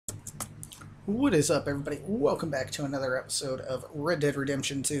What is up, everybody? Welcome back to another episode of Red Dead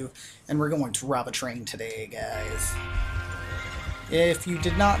Redemption 2, and we're going to rob a train today, guys. If you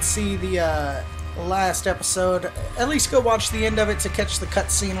did not see the last episode, at least go watch the end of it to catch the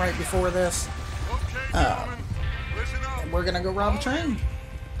cutscene right before this. Listen up. And we're gonna go rob a train.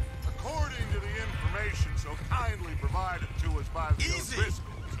 According to the information so kindly provided to us by the O'Driscolls,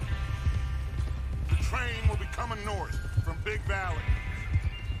 the train will be coming north from Big Valley.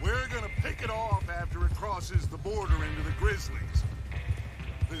 We're gonna pick it off after it crosses the border into the Grizzlies.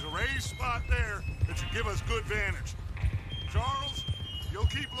 There's a raised spot there that should give us good vantage. Charles, you'll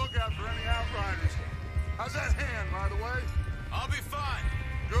keep lookout for any outriders. How's that hand, by the way? I'll be fine.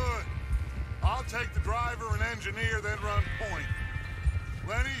 Good. I'll take the driver and engineer, then run point.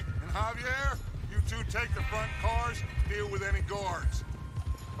 Lenny and Javier, you two take the front cars, deal with any guards.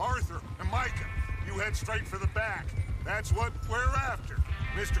 Arthur and Micah, you head straight for the back. That's what we're after.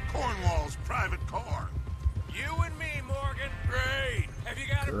 Mr. Cornwall's private car. You and me, Morgan. Great. Have you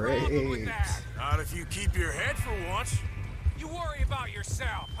got a problem with that? Not if you keep your head for once. You worry about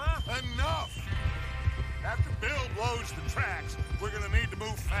yourself, huh? Enough! After Bill blows the tracks, we're gonna need to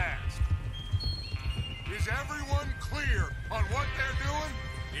move fast. Is everyone clear on what they're doing?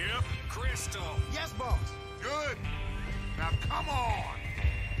 Yep. Crystal. Yes, boss. Good. Now come on.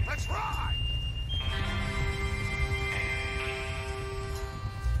 Let's ride.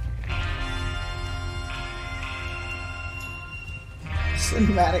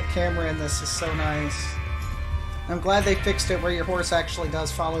 Cinematic camera in this is so nice. I'm glad they fixed it where your horse actually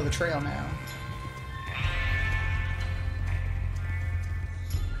does follow the trail now.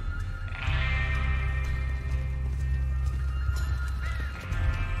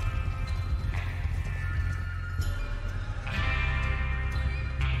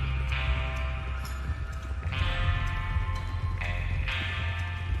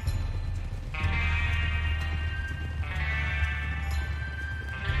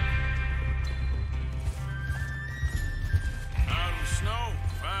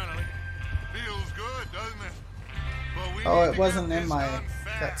 Oh, it wasn't in my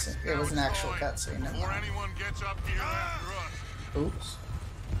cutscene. It was an actual cutscene. Before anyone gets up here after us. Oops.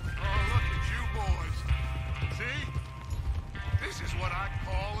 Oh, look at you boys. See? This is what I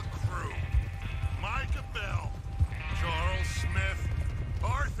call a crew. Micah Bell, Charles Smith,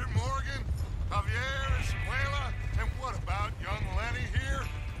 Arthur Morgan, Javier Escuela, and what about young Lenny here?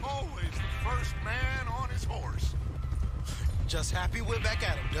 Always the first man on his horse. Just happy we're back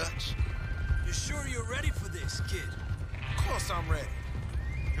at him, Dutch. You sure you're ready for this, kid? Of course I'm ready.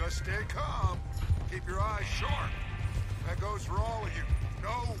 Just stay calm. Keep your eyes sharp. That goes for all of you.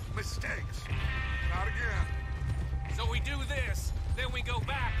 No mistakes. Not again. So we do this, then we go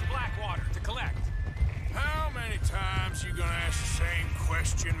back to Blackwater to collect. How many times you gonna ask the same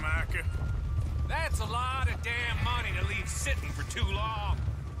question, Micah? That's a lot of damn money to leave sitting for too long.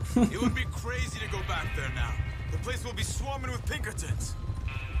 It would be crazy to go back there now. The place will be swarming with Pinkertons.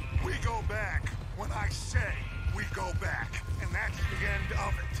 We go back when I say we go back, and that's the end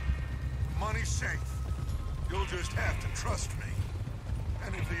of it. Money's safe. You'll just have to trust me.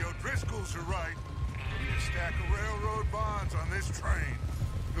 And if the O'Driscolls are right, there'll be a stack of railroad bonds on this train.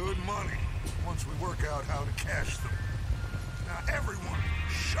 Good money, once we work out how to cash them. Now everyone,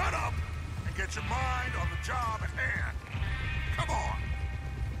 shut up and get your mind on the job at hand. Come on.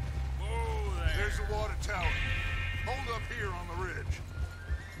 Oh, there. There's the water tower. Hold up here on the ridge.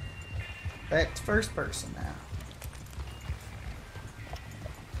 Back to first person now.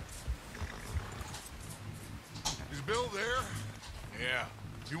 Is Bill there? Yeah.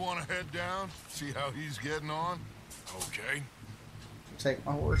 You want to head down, see how he's getting on? Okay. Take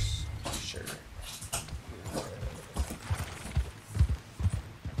my horse. Sure.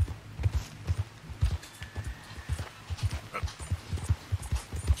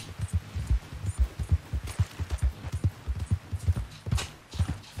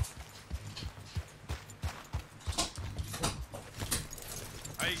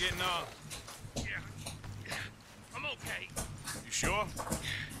 How you getting on? Yeah. I'm okay. You sure?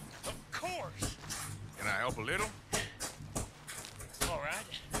 Of course. Can I help a little? All right.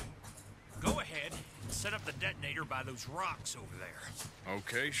 Go ahead and set up the detonator by those rocks over there.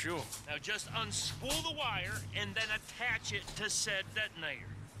 Okay, sure. Now just unspool the wire and then attach it to said detonator.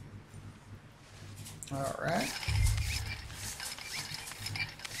 All right.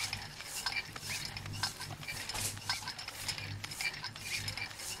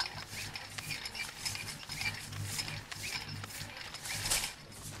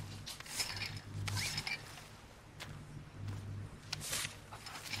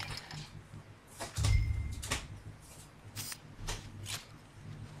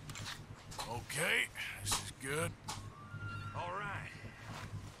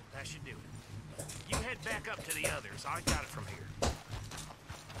 to the others. I got it from here.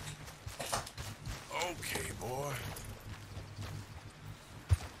 Okay, boy.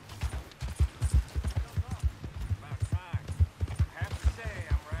 About time. I have to say,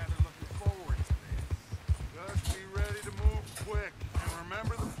 I'm rather looking forward to this. Just be ready to move quick. And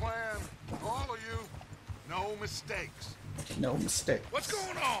remember the plan. All of you, no mistakes. No mistake. What's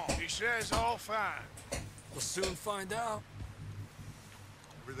going on? He says all fine. We'll soon find out.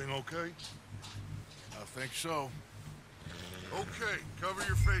 Everything okay? I think so. Okay, cover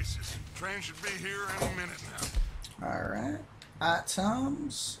your faces. Train should be here any minute now. Alright.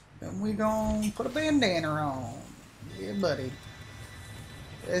 Items. And we gonna put a bandana on. Yeah, buddy.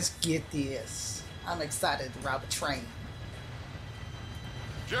 Let's get this. I'm excited to rob a train.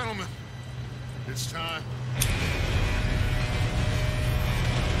 Gentlemen, it's time.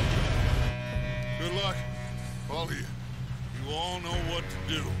 Good luck, all of you. You all know what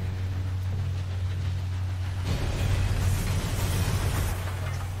to do.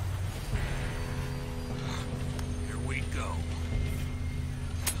 Here we go.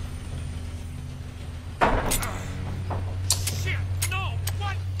 Shit! No!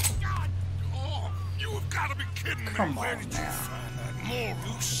 What? God! Oh, you have got to be kidding me. Come Where on did now. you find that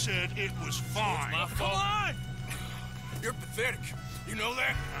moral? You said it was fine. my Come fault. on! You're pathetic. You know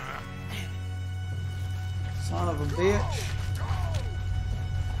that? Son of a bitch.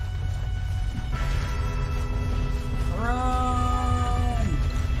 Run!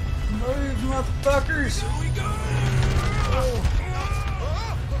 Move, motherfuckers! Here we go!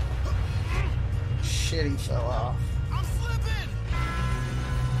 Shit, he fell off. I'm slipping!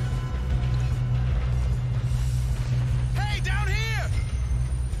 Hey, down here!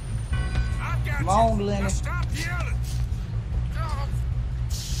 I've got Come you. on, Lenny. Now stop yelling. Oh,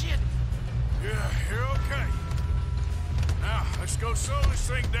 shit! Yeah, you're okay. Now, let's go slow this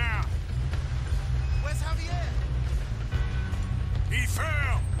thing down. Where's Javier? He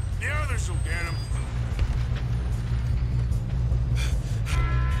fell. The others will get him.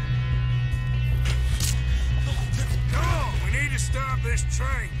 Come on, we need to stop this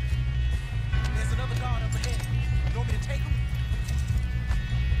train. There's another guard up ahead. You want me to take him?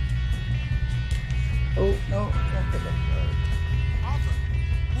 Oh, no. Don't pick up the Arthur,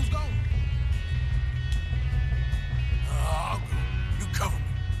 who's going? I'll go. You cover me.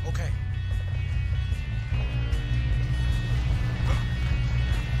 Okay.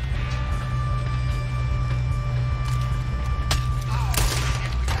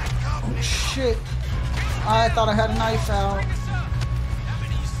 Oh, shit. I thought I had a knife out. How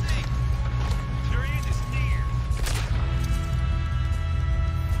many you see? Their end is near.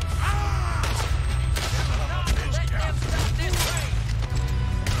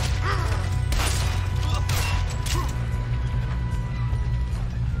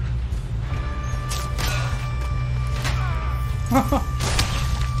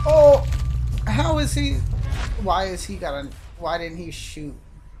 Oh, how is he? Why is he got a? Why didn't he shoot?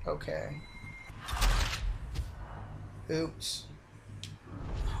 Okay. Oops.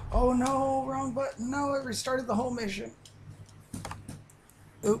 Oh no, wrong button. No, it restarted the whole mission.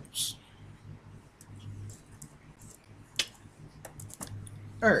 Oops.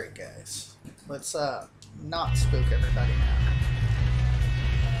 Alright, guys. Let's not spook everybody now.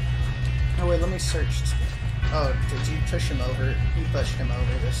 Oh wait, let me search this guy. Oh, did you push him over? You pushed him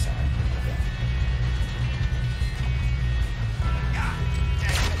over this time. Okay.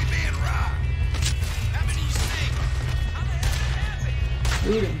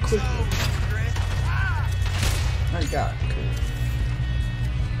 Loot him quickly. I got it. Cool.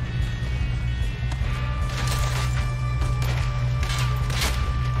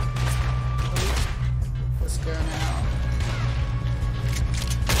 Let's go now.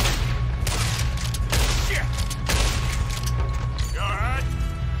 Shit! You alright?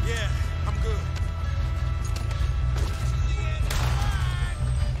 Yeah, I'm good.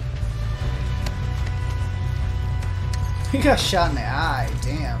 He got shot in the eye.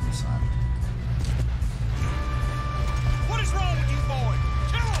 Damn, son. What is wrong with you, boy?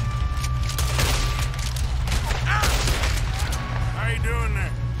 Kill him! How you doing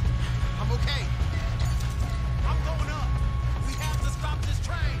there? I'm okay. I'm going up. We have to stop this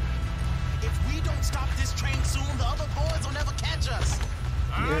train. If we don't stop this train soon, the other boys will never catch us.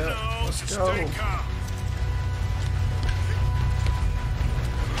 I Yeah, know. let's Just go. stay calm.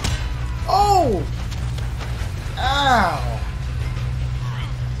 Oh! Ow!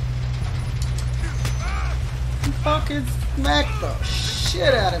 You fucking smacked the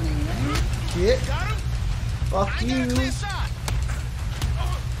shit out of me, man. Get. Got him? Fuck I got a you. clear shot.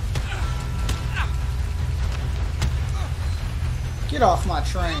 Get off my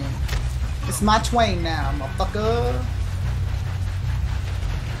train. It's my train now, motherfucker.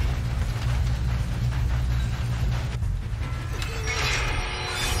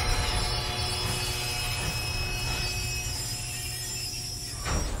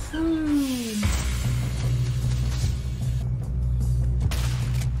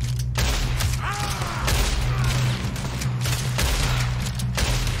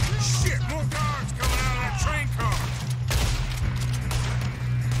 Shit, more guards coming out of that train car.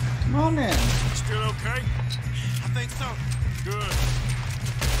 Come on in. Still okay? I think so. Good.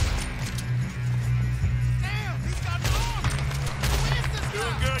 Damn, he's got an arm. Who is this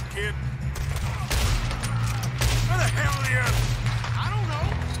Doing guy? good, kid. Where the hell are the others? I don't know.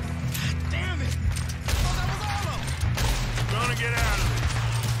 Damn it. Oh, that was all of them. Gonna get out of this.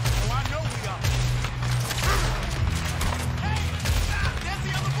 Oh, I know we are. Hey, there's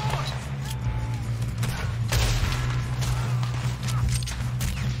the other boys.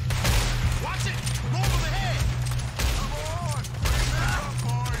 Watch it. Go over the head. Come on. Bring this up,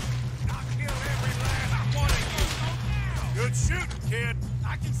 boys. I'll kill every last one of you. Good shooting, kid.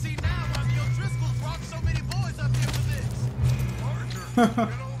 I can see now why the O'Driscolls brought so many boys up here for this. Arthur,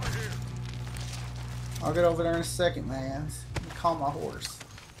 get over here. I'll get over there in a second, man. Let me call my horse.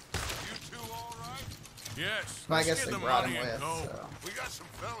 You two all right? Yes. Well, I let's guess get they the brought money him and with, go. so. We got some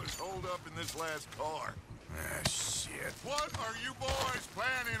fellas holed up in this last car. Ah, shit. What are you boys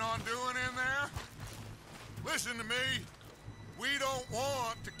planning on doing in there? Listen to me. We don't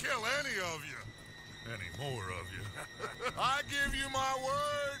want to kill any of you. Any more of you. I give you my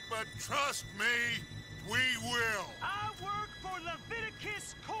word, but trust me, we will. I work for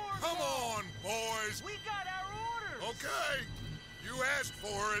Leviticus Corps. Come on, boys. We got our orders. Okay, you asked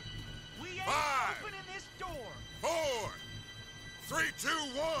for it. We ain't 5, opening this door. 4, 3, 2,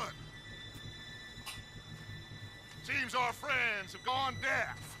 1. Seems our friends have gone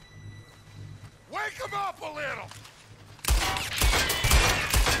deaf. Wake them up a little.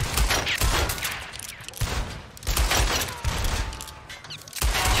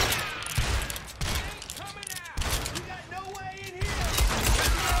 Coming out. You got no way in here.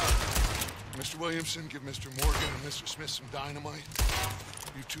 Mr. Williamson, give Mr. Morgan and Mr. Smith some dynamite.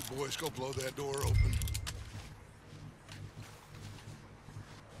 You two boys go blow that door open.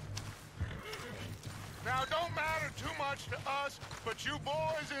 Now, it don't matter too much to us, but you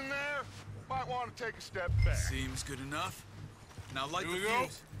boys in there might want to take a step back. Seems good enough. Now light Here the we go.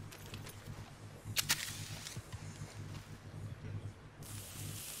 fuse.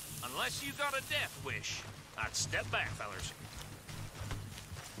 Unless you got a death wish, I'd step back, fellers.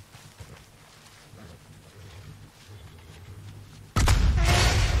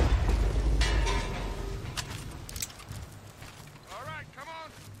 All right, come on.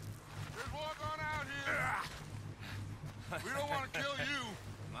 Just walk on out here. We don't want to kill you.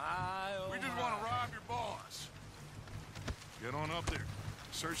 We just want to rob your boss. Get on up there.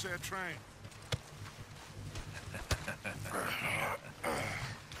 Search that train.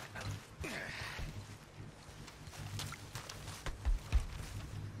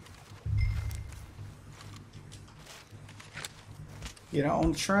 Get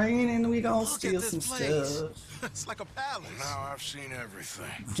on the train and we gonna Look steal at this some place. stuff. It's like a palace. Now I've seen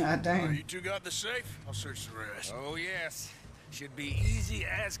everything. God damn. You two got the safe? I'll search the rest. Oh, yes. Should be easy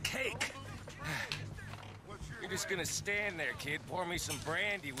as cake. You're just gonna stand there, kid. Pour me some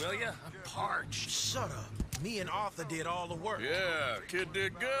brandy, will ya? I'm parched. Shut up. Me and Arthur did all the work. Yeah, kid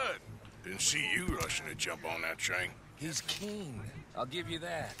did good. Didn't see you rushing to jump on that train. He's keen. I'll give you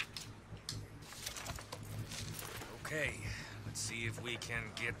that. Okay, let's see if we can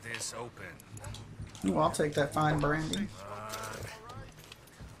get this open. Oh, I'll take that fine brandy.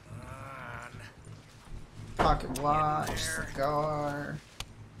 On. Pocket watch, there. cigar.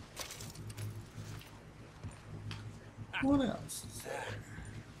 What else? Is there?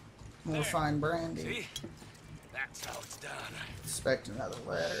 More There. fine brandy. See? That's how it's done. Expect another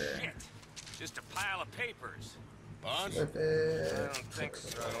letter. Shit. Just a pile of papers. Bonds? Flip I it. don't think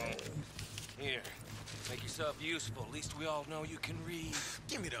so. Here, make yourself useful. At least we all know you can read.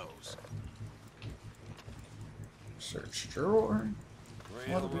 Give me those. Search drawer.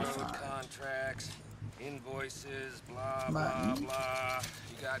 What do we Railroad find? contracts, invoices, blah, Money. blah, blah.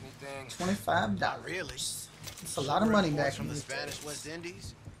 You got anything? $25. Really? It's a lot of money back from in the these Spanish days. West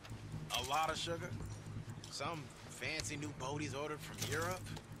Indies. A lot of sugar. Some fancy new boaties ordered from Europe.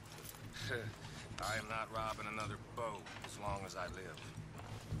 I am not robbing another boat as long as I live.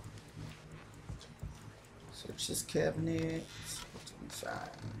 Search this cabinet. What's inside?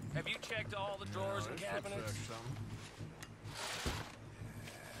 Have you checked all the drawers and cabinets?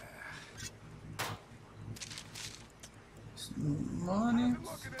 Some money.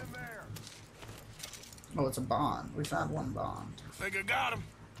 Looking in there. Oh, it's a bond. We found one bond. Think I got him.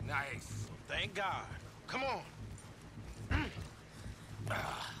 Nice. Thank God. Come on.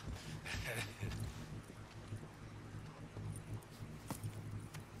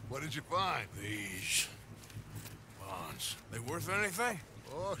 What did you find? These bonds. They worth anything?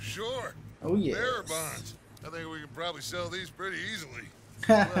 Oh, sure. Oh, yes. Bearer bonds. I think we can probably sell these pretty easily.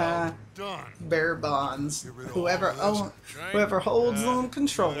 Haha. Well done. Bearer bonds. Get rid of Whoever all this. own, Train? whoever holds them Get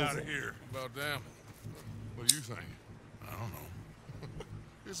controls out of it. here. About damn. What do you think? I don't know.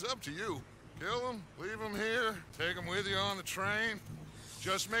 It's up to you. Kill them, leave them here, take them with you on the train.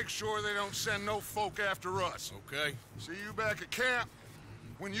 Just make sure they don't send no folk after us. Okay. See you back at camp.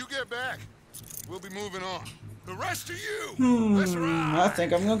 When you get back, we'll be moving on. The rest of you, let's I ride.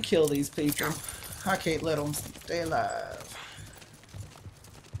 think I'm gonna kill these people. I can't let them stay alive.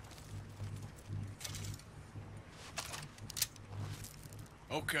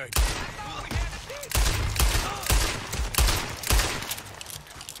 Okay.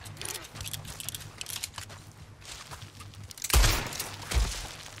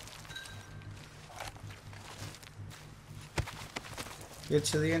 Get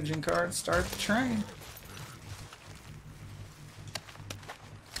to the engine car and start the train.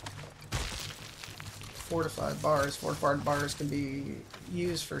 Fortified bars. Fortified bars can be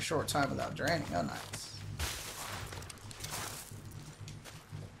used for a short time without draining. Oh, nice.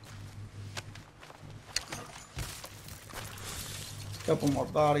 Couple more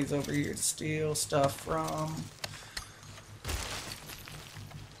bodies over here to steal stuff from.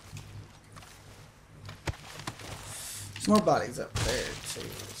 There's more bodies up there too,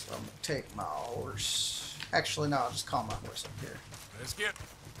 so I'm gonna take my horse. Actually, no, I'll just call my horse up here. Let's get.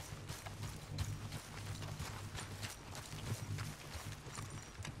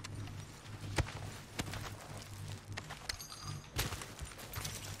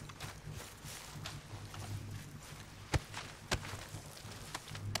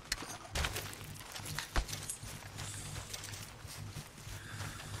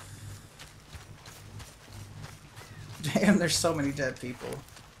 Damn, there's so many dead people.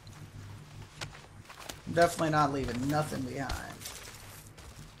 I'm definitely not leaving nothing behind.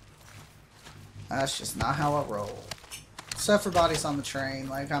 That's just not how I roll. Except for bodies on the train,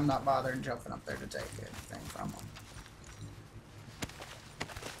 like I'm not bothering jumping up there to take anything from them.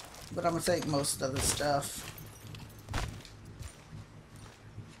 But I'm gonna take most of the stuff.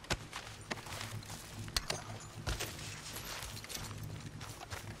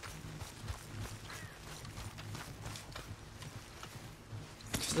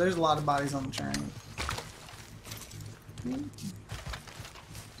 There's a lot of bodies on the train.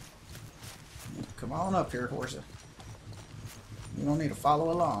 Come on up here, horsey. You don't need to follow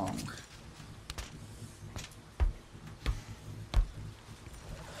along.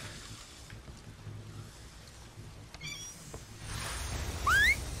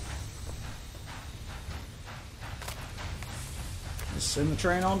 Just send the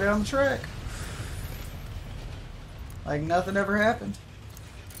train on down the track. Like nothing ever happened.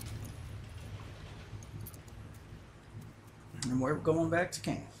 And we're going back to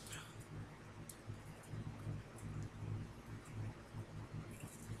camp.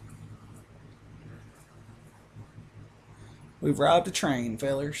 We've robbed a train,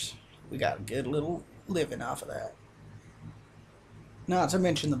 fellers. We got a good little living off of that. Not to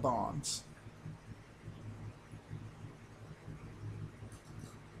mention the bonds.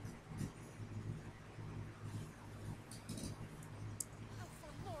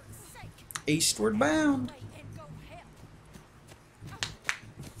 Eastward bound.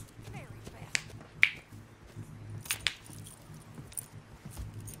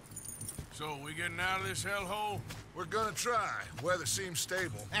 So, we getting out of this hellhole? We're gonna try. Weather seems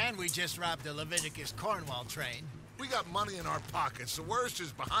stable. And we just robbed the Leviticus Cornwall train. We got money in our pockets. The worst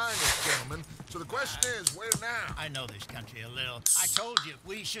is behind us, gentlemen. So the question is, where now? I know this country a little. I told you,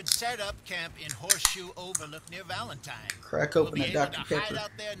 we should set up camp in Horseshoe Overlook near Valentine. Crack We'll open be a able Dr. to hide Pepper.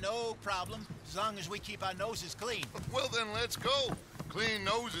 out there, no problem, as long as we keep our noses clean. Well, then let's go. Clean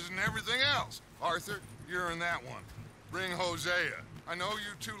noses and everything else. Arthur, you're in that one. Bring Hosea. I know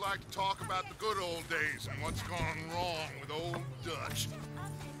you two like to talk about the good old days and what's gone wrong with old Dutch.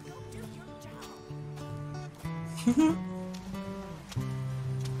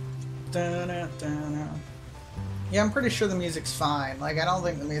 Yeah, I'm pretty sure the music's fine. Like, I don't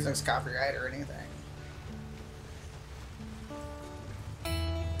think the music's copyright or anything.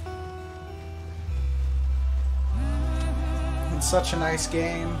 It's such a nice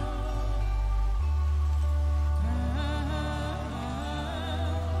game.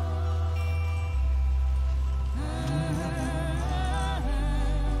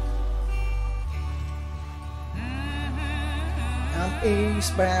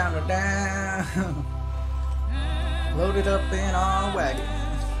 Eastbound or down. Loaded up in our wagon.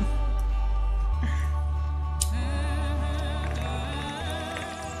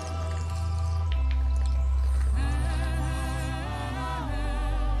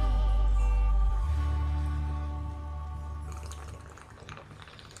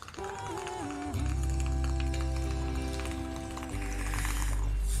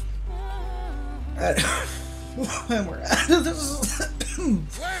 When we're out of this.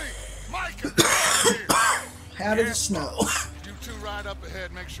 Micah! Out of the snow. You two ride up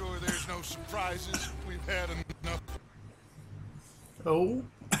ahead, make sure there's no surprises. We've had enough. Oh,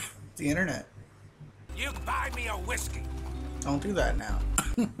 the internet. You buy me a whiskey. Don't do that now.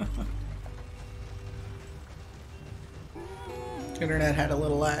 Internet had a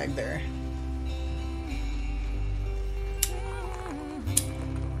little lag there.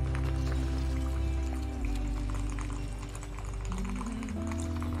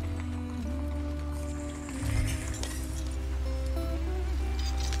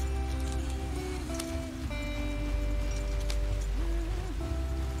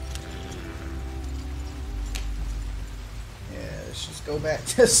 Let's just go back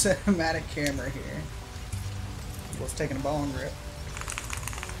to cinematic camera here. Was taking a bone rip.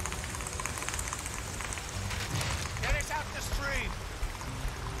 Get us out the stream.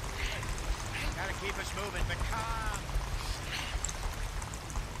 Gotta keep us moving, but calm.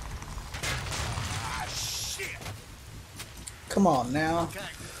 Ah, shit. Come on now. Okay,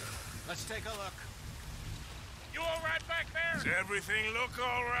 let's take a look. You all right back there? Does everything look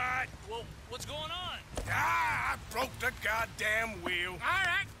all right? Well, what's going on? Ah, I broke the goddamn wheel. All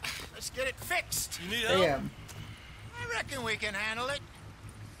right, let's get it fixed. You need help? Damn. I reckon we can handle it.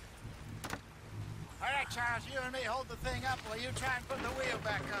 All right, Charles, you and me hold the thing up while you try and put the wheel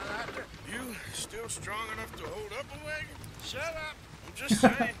back on after. You still strong enough to hold up a wagon? Shut up. I'm just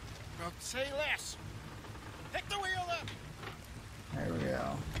saying. Don't say less. Pick the wheel up. There we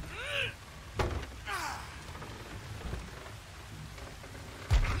go.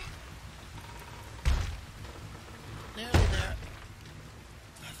 Nearly there.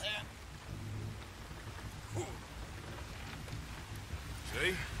 There. See?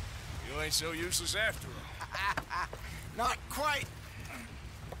 You ain't so useless after all. Not quite.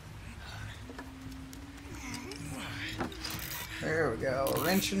 There we go.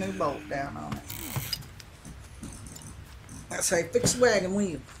 Wrench a new bolt down on it. I say fix the wagon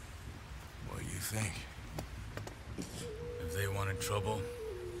wheel. What do you think? If they wanted trouble,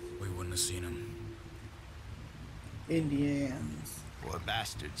 we wouldn't have seen them. Indians. Poor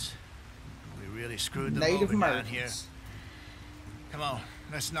bastards. We really screwed them Native over down here. Americans. Come on,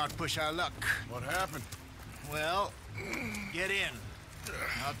 let's not push our luck. What happened? Well, get in.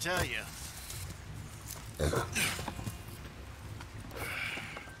 I'll tell you.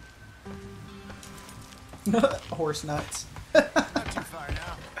 Horse nuts. Not too far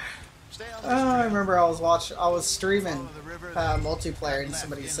now. Stay on this I trail. remember I was streaming Follow the river, multiplayer and left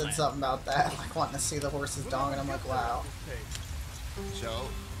somebody said inland. something about that, like wanting to see the horse's dong, and I'm like, wow. So,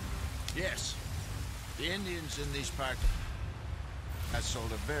 yes, the Indians in these parts have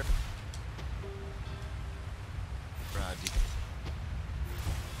sold a very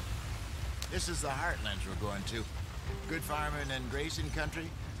This is the heartlands we're going to. Good farming and grazing country.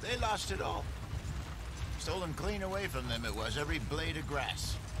 They lost it all. Stolen clean away from them it was, every blade of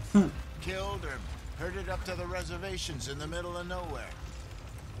grass. Killed or herded up to the reservations in the middle of nowhere.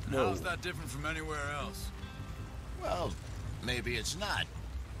 How's that different from anywhere else? Well, maybe it's not.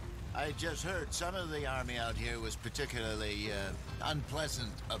 I just heard some of the army out here was particularly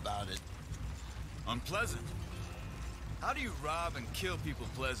unpleasant about it. Unpleasant? How do you rob and kill people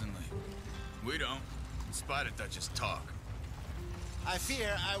pleasantly? We don't, in spite of Dutch's talk. I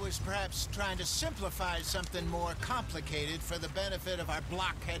fear I was perhaps trying to simplify something more complicated for the benefit of our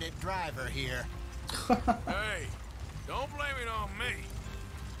block-headed driver here. Hey, don't blame it on me.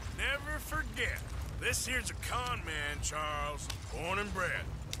 Never forget, this here's a con man, Charles, born and bred.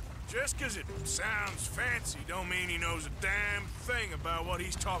 Just 'cause it sounds fancy don't mean he knows a damn thing about what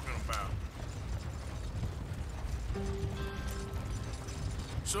he's talking about.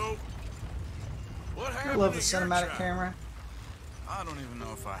 So, what I happened love the to your cinematic child? camera. I don't even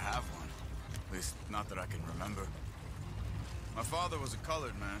know if I have one. At least, not that I can remember. My father was a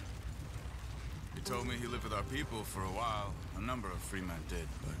colored man. He told me he lived with our people for a while. A number of free men did,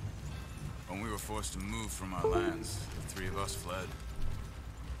 but when we were forced to move from our lands, the three of us fled.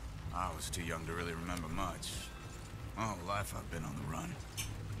 I was too young to really remember much. My whole life I've been on the run.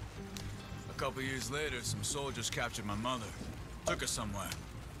 A couple years later, some soldiers captured my mother. Took her somewhere.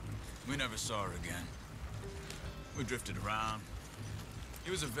 We never saw her again. We drifted around.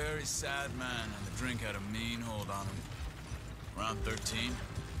 He was a very sad man, and the drink had a mean hold on him. Around 13,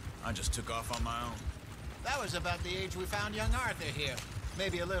 I just took off on my own. That was about the age we found young Arthur here.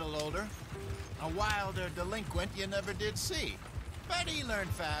 Maybe a little older. A wilder delinquent you never did see. But he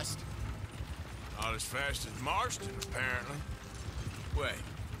learned fast. Not as fast as Marston, apparently. Wait,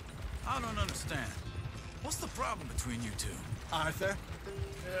 I don't understand. What's the problem between you two? Arthur?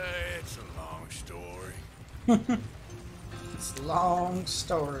 It's a long story. It's a long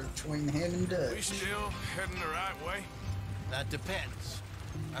story between him and Dutch. We still heading the right way? That depends.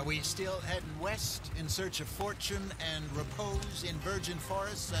 Are we still heading west in search of fortune and repose in virgin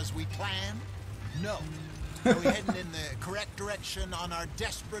forests as we planned? No. Are we heading in the correct direction on our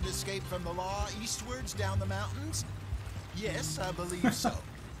desperate escape from the law eastwards down the mountains? Yes, I believe so.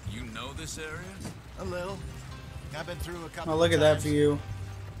 You know this area? A little. I've been through a couple Oh, look at that times. view.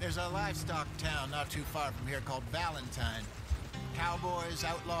 There's a livestock town not too far from here called Valentine. Cowboys,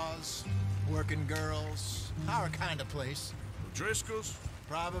 outlaws, working girls, our kind of place. Driscoll's?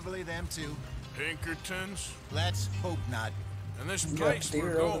 Probably them too. Pinkertons? Let's hope not. And this You got place the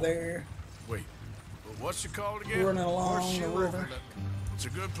we're deer over going. there Wait, what's it called again? running along the Horseshoe river. Overlook. It's a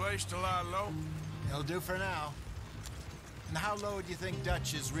good place to lie low. It'll do for now. And how low do you think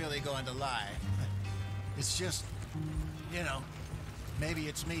Dutch is really going to lie? It's just, you know, maybe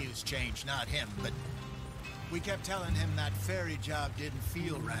it's me who's changed, not him, but we kept telling him that ferry job didn't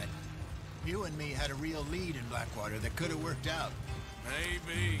feel right. You and me had a real lead in Blackwater that could have worked out.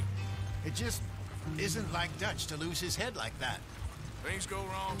 Maybe. It just isn't like Dutch to lose his head like that. Things go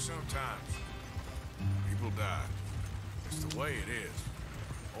wrong sometimes. People die. It's the way it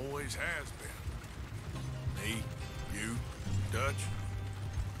is. Always has been. Me, you, Dutch.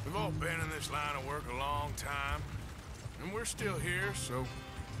 We've all been in this line of work a long time. And we're still here, so...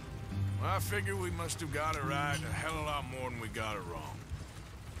 Well, I figure we must have got it right a hell of a lot more than we got it wrong.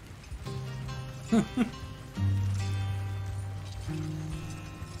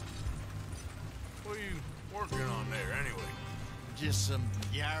 What are you working on there, anyway? Just some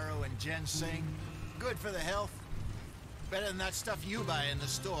yarrow and ginseng. Good for the health. Better than that stuff you buy in the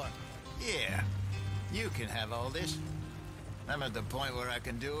store. Yeah, you can have all this. I'm at the point where I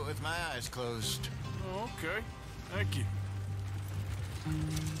can do it with my eyes closed. Oh, okay. Thank you.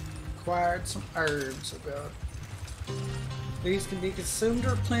 Acquired some herbs, oh god. These can be consumed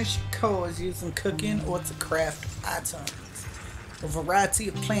to replenish cores used in cooking or to craft items. A variety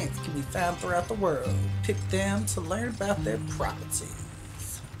of plants can be found throughout the world. Pick them to learn about their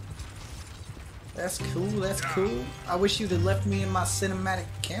properties. That's cool, that's cool. I wish you'd have left me in my cinematic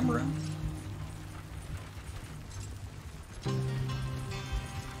camera.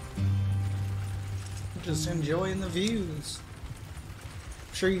 Just enjoying the views.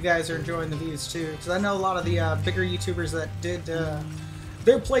 I'm sure you guys are enjoying the views too, because I know a lot of the bigger YouTubers that did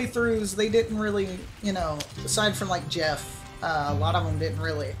their playthroughs, they didn't really, you know, aside from like Jeff, a lot of them didn't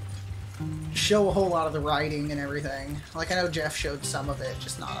really show a whole lot of the writing and everything. Like I know Jeff showed some of it,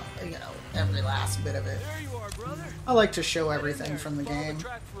 just not, you know, every last bit of it. There you are, brother. I like to show everything from the game,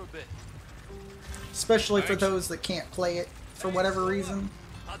 especially for those that can't play it for whatever reason.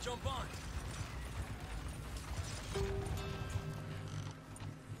 I'll jump on.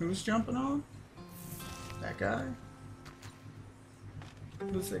 Who's jumping on? That guy?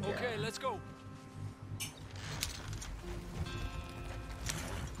 Who's that guy? Okay, let's go.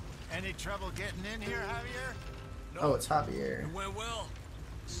 Any trouble getting in here, Javier? Oh, it's Javier. It went well.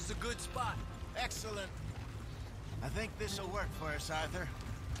 This is a good spot. Excellent. I think this'll work for us, Arthur.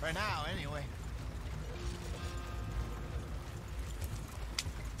 For now, anyway.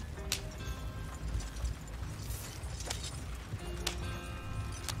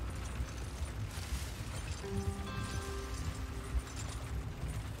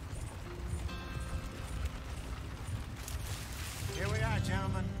 Here we are,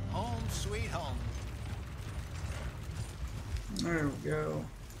 gentlemen. Home sweet home. There we go.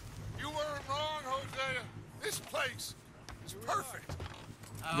 You weren't wrong, Hosea. This place is perfect.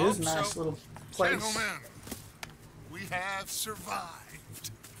 It is a nice little place. Gentlemen, we have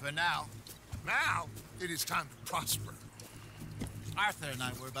survived. For now. Now, it is time to prosper. Arthur and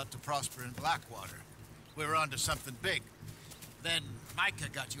I were about to prosper in Blackwater. We were onto something big. Then Micah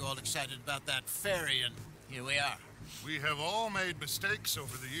got you all excited about that ferry, and here we are. We have all made mistakes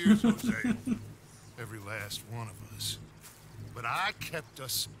over the years, Hosea. Every last one of us. But I kept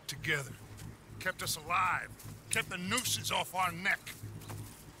us together. Kept us alive. Kept the nooses off our neck.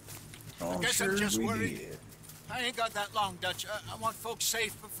 Oh, I'm Guess sure I'm just we worried. did. I ain't got that long, Dutch. I want folks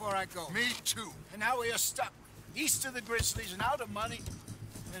safe before I go. Me too. And now we are stuck east of the Grizzlies and out of money.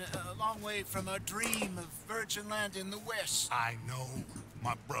 And a long way from our dream of virgin land in the west. I know.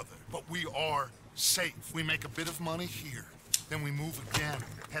 my brother, but we are safe. We make a bit of money here, then we move again,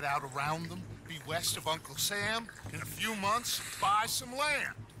 head out around them, be west of Uncle Sam, in a few months, buy some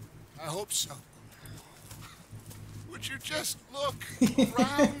land. I hope so. Would you just look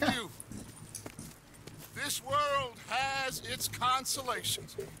around you? This world has its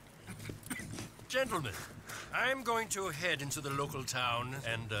consolations. Gentlemen, I'm going to head into the local town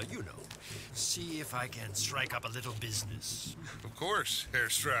and, see if I can strike up a little business. Of course, Herr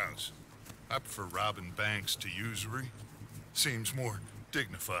Strauss. I prefer robbing banks to usury. Seems more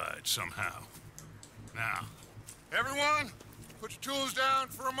dignified somehow. Now, everyone, put your tools down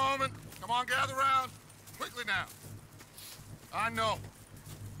for a moment. Come on, gather round. Quickly now. I know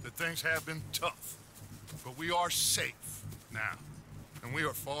that things have been tough, but we are safe now, and we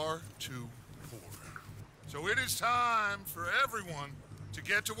are far too poor. So it is time for everyone to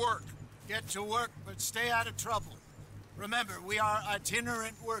get to work. Get to work, but stay out of trouble. Remember, we are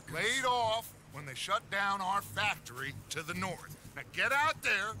itinerant workers. Laid off when they shut down our factory to the north. Now get out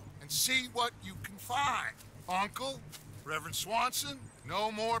there and see what you can find. Uncle, Reverend Swanson,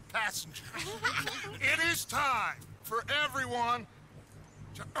 no more passengers. It is time for everyone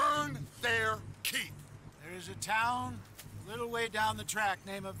to earn their keep. There is a town a little way down the track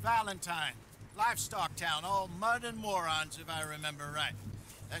named Valentine. Livestock town, all mud and morons, if I remember right.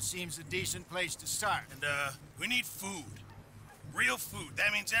 That seems a decent place to start. And, we need food. Real food.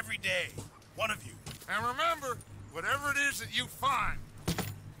 That means every day. One of you. And remember, whatever it is that you find,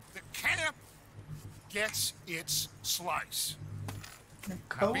 the camp gets its slice.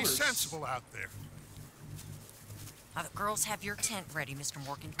 Now be sensible out there. Now, the girls have your tent ready, Mr.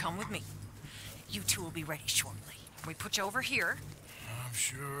 Morgan. Come with me. You two will be ready shortly. We put you over here. I'm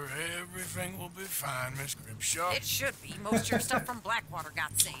sure everything will be fine, Miss Grimshaw. It should be. Most of your stuff from Blackwater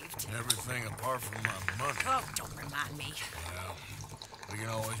got saved. Everything apart from my money. Oh, don't remind me. Well, we can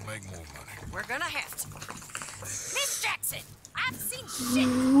always make more money. We're gonna have to. Miss Jackson, I've seen shit.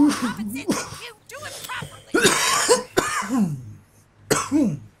 Common sense, you do it properly.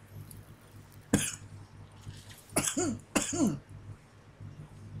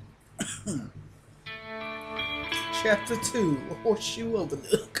 Chapter 2, Horseshoe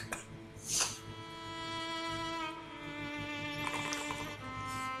Overlook.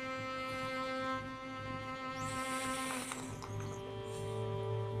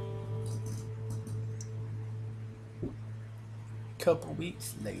 Couple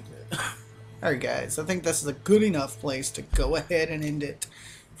weeks later. Alright guys, I think this is a good enough place to go ahead and end it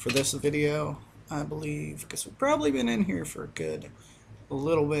for this video, I believe, because we've probably been in here for a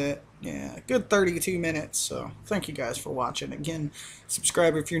little bit. Yeah, a good 32 minutes. So thank you guys for watching. Again,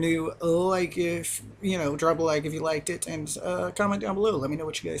 subscribe if you're new, like if, drop a like if you liked it, and comment down below. Let me know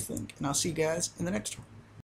what you guys think, and I'll see you guys in the next one.